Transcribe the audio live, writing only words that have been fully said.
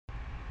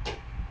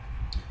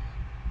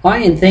Hi,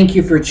 and thank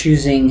you for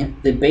choosing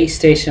the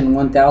BaseStation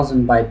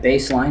 1000 by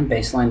Baseline,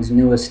 Baseline's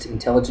newest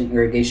intelligent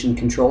irrigation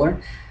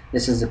controller.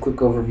 This is a quick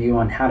overview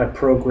on how to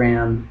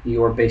program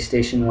your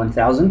BaseStation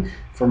 1000.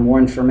 For more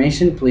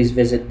information, please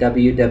visit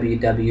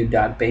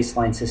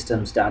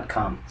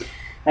www.baselinesystems.com.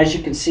 As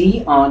you can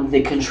see on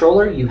the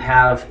controller, you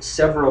have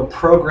several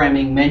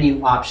programming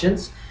menu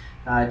options.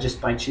 Just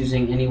by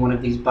choosing any one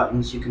of these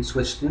buttons, you can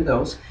switch through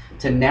those.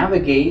 To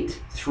navigate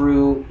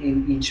through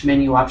each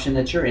menu option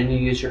that you're in, you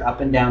use your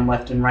up and down,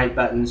 left and right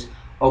buttons.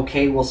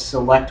 OK will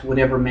select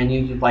whatever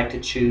menu you'd like to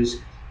choose.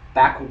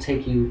 Back will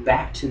take you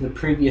back to the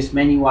previous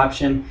menu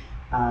option.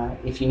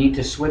 If you need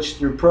to switch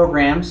through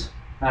programs,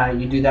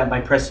 you do that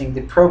by pressing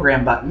the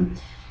program button.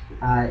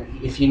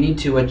 If you need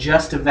to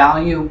adjust a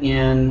value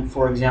in,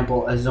 for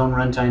example, a zone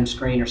runtime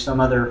screen or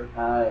some other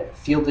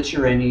field that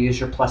you're in, you use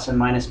your plus and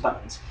minus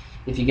buttons.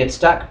 If you get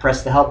stuck,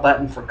 press the help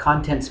button for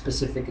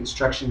content-specific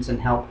instructions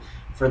and help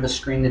for the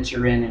screen that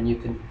you're in, and you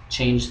can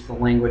change the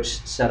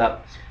language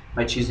setup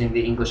by choosing the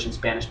English and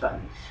Spanish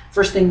button.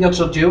 First thing that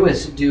you'll do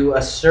is do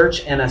a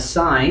search and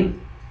assign.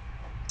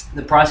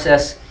 The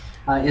process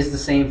is the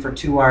same for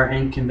 2-wire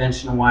and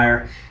conventional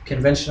wire.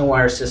 Conventional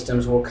wire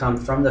systems will come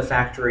from the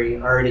factory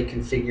already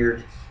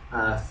configured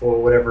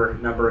for whatever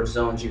number of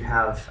zones you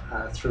have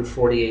through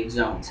 48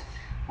 zones.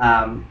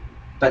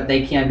 But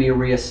they can be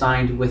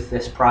reassigned with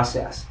this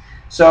process.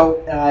 So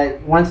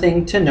one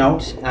thing to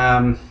note,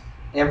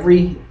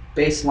 every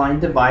baseline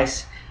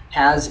device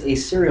has a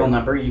serial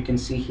number. You can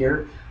see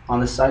here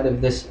on the side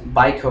of this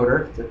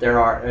bicoder that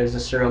there is a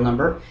serial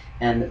number,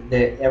 and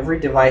every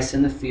device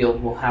in the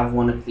field will have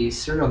one of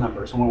these serial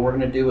numbers. And what we're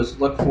going to do is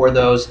look for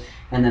those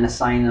and then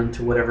assign them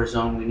to whatever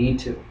zone we need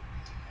to.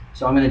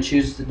 So I'm going to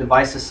choose the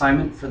device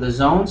assignment for the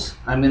zones.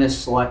 I'm going to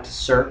select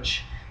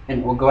search,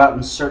 and we'll go out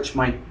and search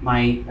my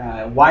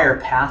wire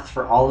path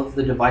for all of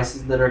the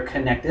devices that are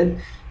connected.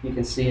 You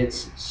can see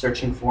it's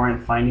searching for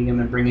and finding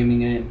them and bringing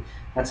them in.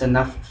 That's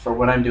enough for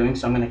what I'm doing,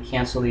 so I'm going to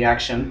cancel the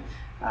action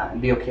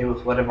and be okay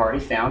with what I've already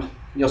found.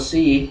 You'll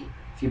see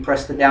if you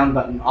press the down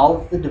button, all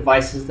of the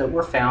devices that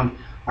were found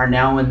are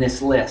now in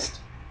this list.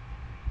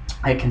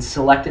 I can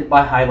select it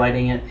by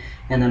highlighting it,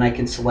 and then I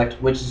can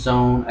select which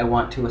zone I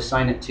want to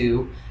assign it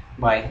to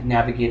by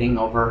navigating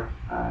over,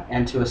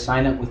 and to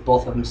assign it with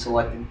both of them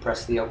selected,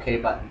 press the OK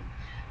button.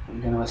 I'm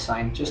going to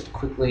assign just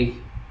quickly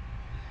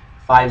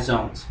 5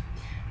 zones.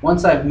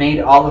 Once I've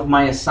made all of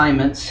my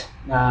assignments,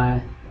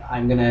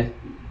 I'm going to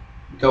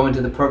go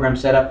into the program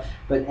setup,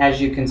 but as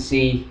you can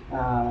see,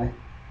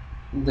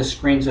 the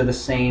screens are the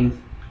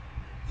same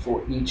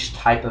for each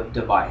type of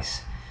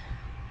device.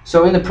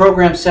 So in the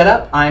program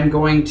setup, I'm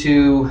going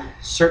to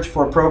search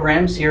for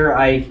programs. Here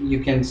you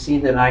can see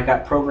that I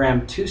got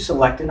program 2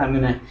 selected. I'm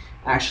going to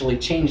actually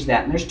change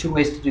that, and there's 2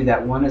 ways to do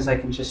that. One is I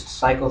can just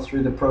cycle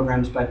through the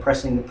programs by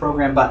pressing the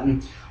program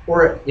button,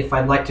 or if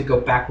I'd like to go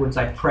backwards,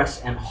 I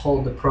press and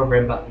hold the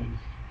program button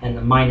and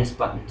the minus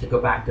button to go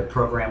back to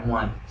program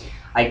 1.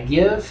 I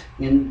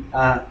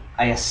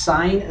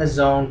assign a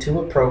zone to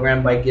a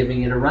program by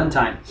giving it a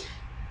runtime.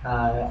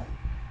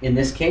 In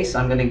this case,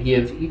 I'm going to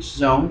give each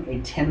zone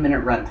a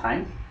 10-minute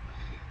runtime,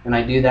 and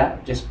I do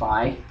that just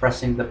by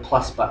pressing the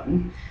plus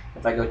button.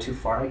 If I go too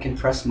far, I can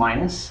press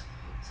minus.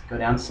 So go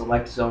down,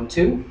 select zone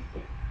 2,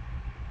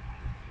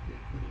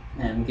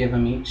 and give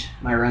them each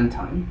my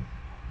runtime.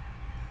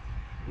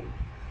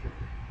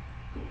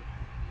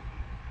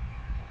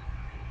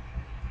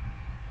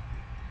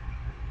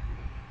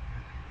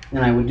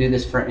 And I would do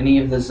this for any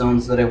of the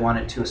zones that I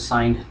wanted to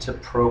assign to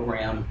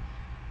program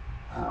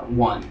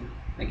 1.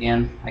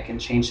 Again, I can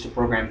change to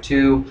program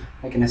 2.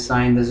 I can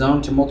assign the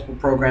zone to multiple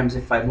programs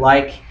if I'd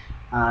like,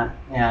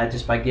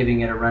 just by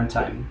giving it a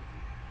runtime.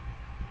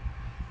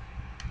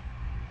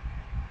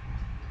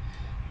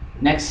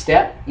 Next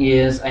step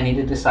is I need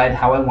to decide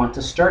how I want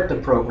to start the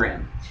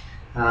program.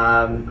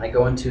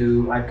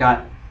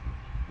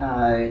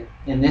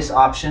 In this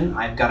option,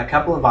 I've got a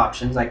couple of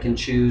options. I can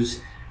choose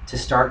to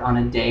start on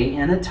a day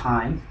and a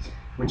time,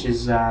 which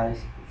is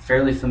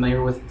fairly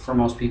familiar for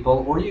most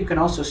people, or you can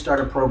also start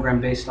a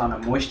program based on a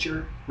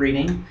moisture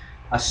reading,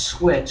 a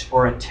switch,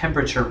 or a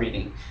temperature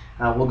reading.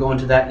 We'll go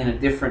into that in a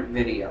different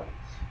video.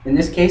 In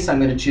this case, I'm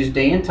going to choose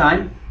day and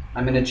time.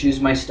 I'm going to choose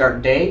my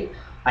start day.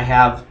 I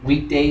have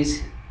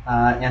weekdays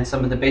and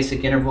some of the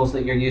basic intervals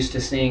that you're used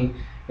to seeing.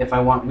 If I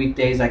want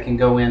weekdays, I can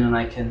go in and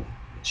I can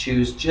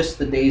choose just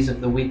the days of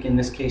the week. In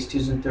this case,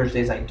 Tuesdays and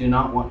Thursdays I do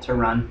not want to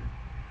run.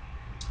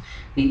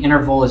 The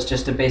interval is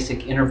just a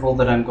basic interval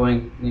that I'm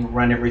going to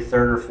run every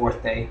 3rd or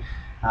 4th day.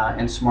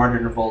 And smart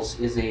intervals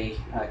is a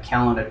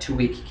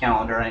 2-week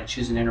calendar, and I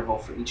choose an interval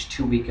for each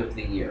 2 week of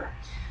the year.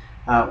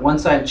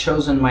 Once I've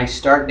chosen my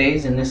start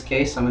days, in this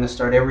case I'm going to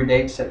start every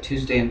day except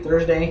Tuesday and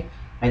Thursday.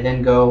 I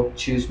then go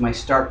choose my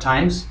start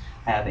times.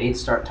 I have 8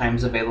 start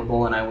times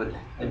available, and I would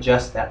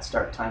adjust that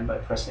start time by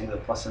pressing the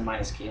plus and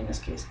minus key. In this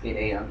case, 8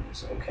 a.m.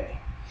 is okay.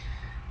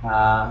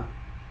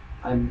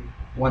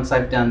 Once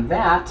I've done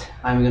that,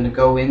 I'm going to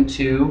go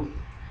into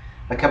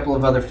a couple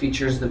of other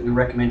features that we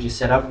recommend you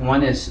set up.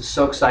 One is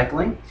soak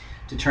cycling.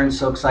 To turn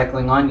soak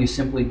cycling on, you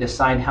simply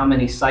decide how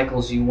many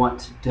cycles you want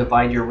to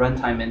divide your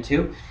runtime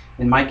into.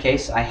 In my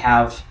case, I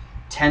have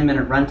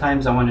 10-minute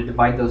runtimes. I want to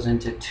divide those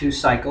into 2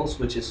 cycles,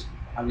 which is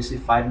obviously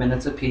 5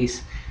 minutes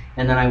apiece.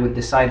 And then I would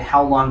decide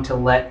how long to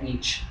let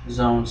each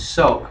zone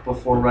soak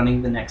before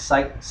running the next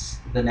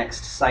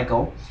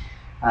cycle.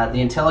 The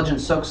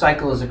intelligent soak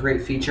cycle is a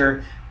great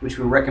feature which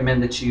we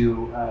recommend that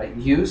you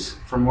use.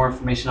 For more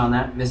information on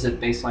that, visit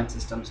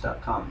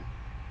BaseStation1000.com.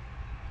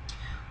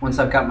 Once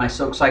I've got my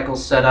soak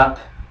cycles set up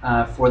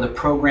for the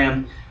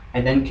program, I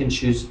then can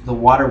choose the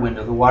water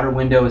window. The water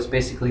window is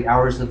basically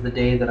hours of the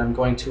day that I'm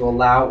going to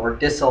allow or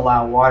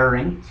disallow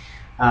watering.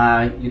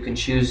 You can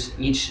choose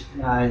each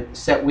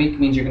set week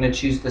means you're going to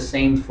choose the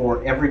same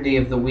for every day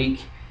of the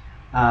week,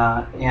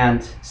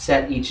 and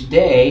set each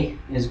day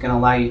is going to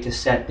allow you to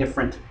set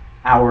different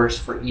hours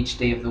for each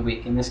day of the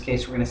week. In this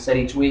case, we're going to set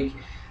each week.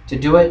 To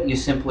do it, you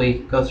simply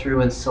go through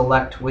and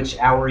select which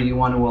hour you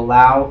want to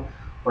allow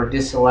or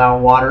disallow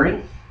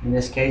watering. In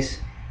this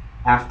case,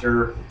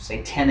 after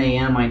say 10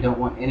 a.m. I don't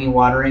want any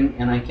watering,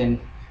 and I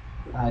can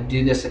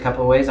do this a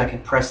couple of ways. I can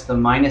press the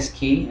minus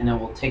key and it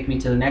will take me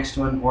to the next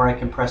one, or I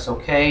can press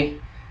OK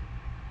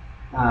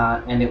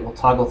and it will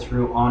toggle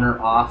through on or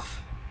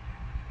off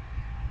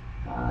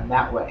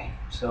that way.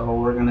 So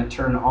we're going to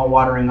turn all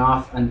watering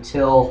off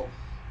until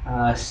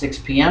 6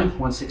 p.m.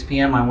 Once 6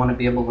 p.m. I want to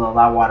be able to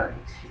allow watering.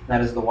 That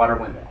is the water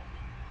window.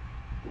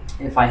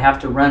 If I have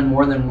to run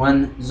more than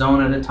one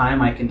zone at a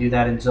time, I can do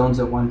that in zones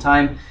at one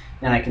time,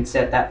 and I can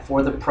set that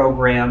for the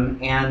program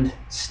and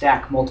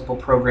stack multiple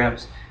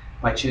programs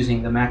by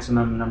choosing the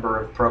maximum number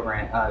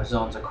of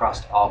zones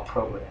across all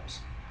programs.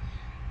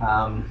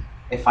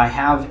 If I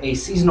have a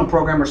seasonal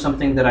program or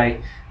something that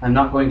I'm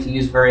not going to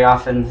use very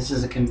often, this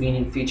is a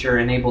convenient feature,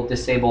 enable,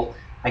 disable.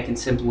 I can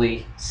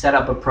simply set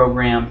up a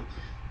program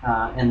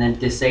and then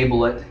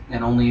disable it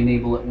and only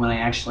enable it when I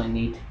actually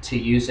need to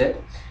use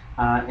it.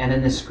 And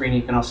in this screen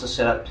you can also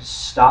set up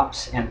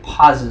stops and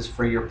pauses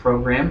for your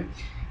program,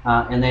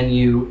 and then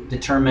you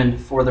determine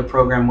for the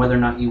program whether or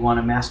not you want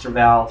a master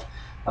valve,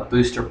 a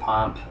booster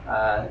pump,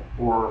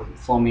 or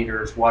flow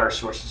meters, water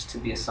sources to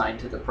be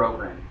assigned to the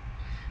program.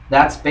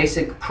 That's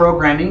basic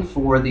programming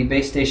for the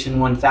BaseStation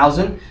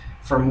 1000.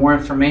 For more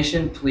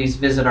information, please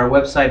visit our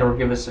website or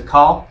give us a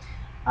call.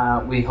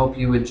 We hope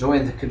you enjoy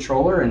the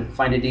controller and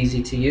find it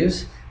easy to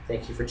use.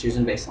 Thank you for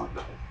choosing Baseline.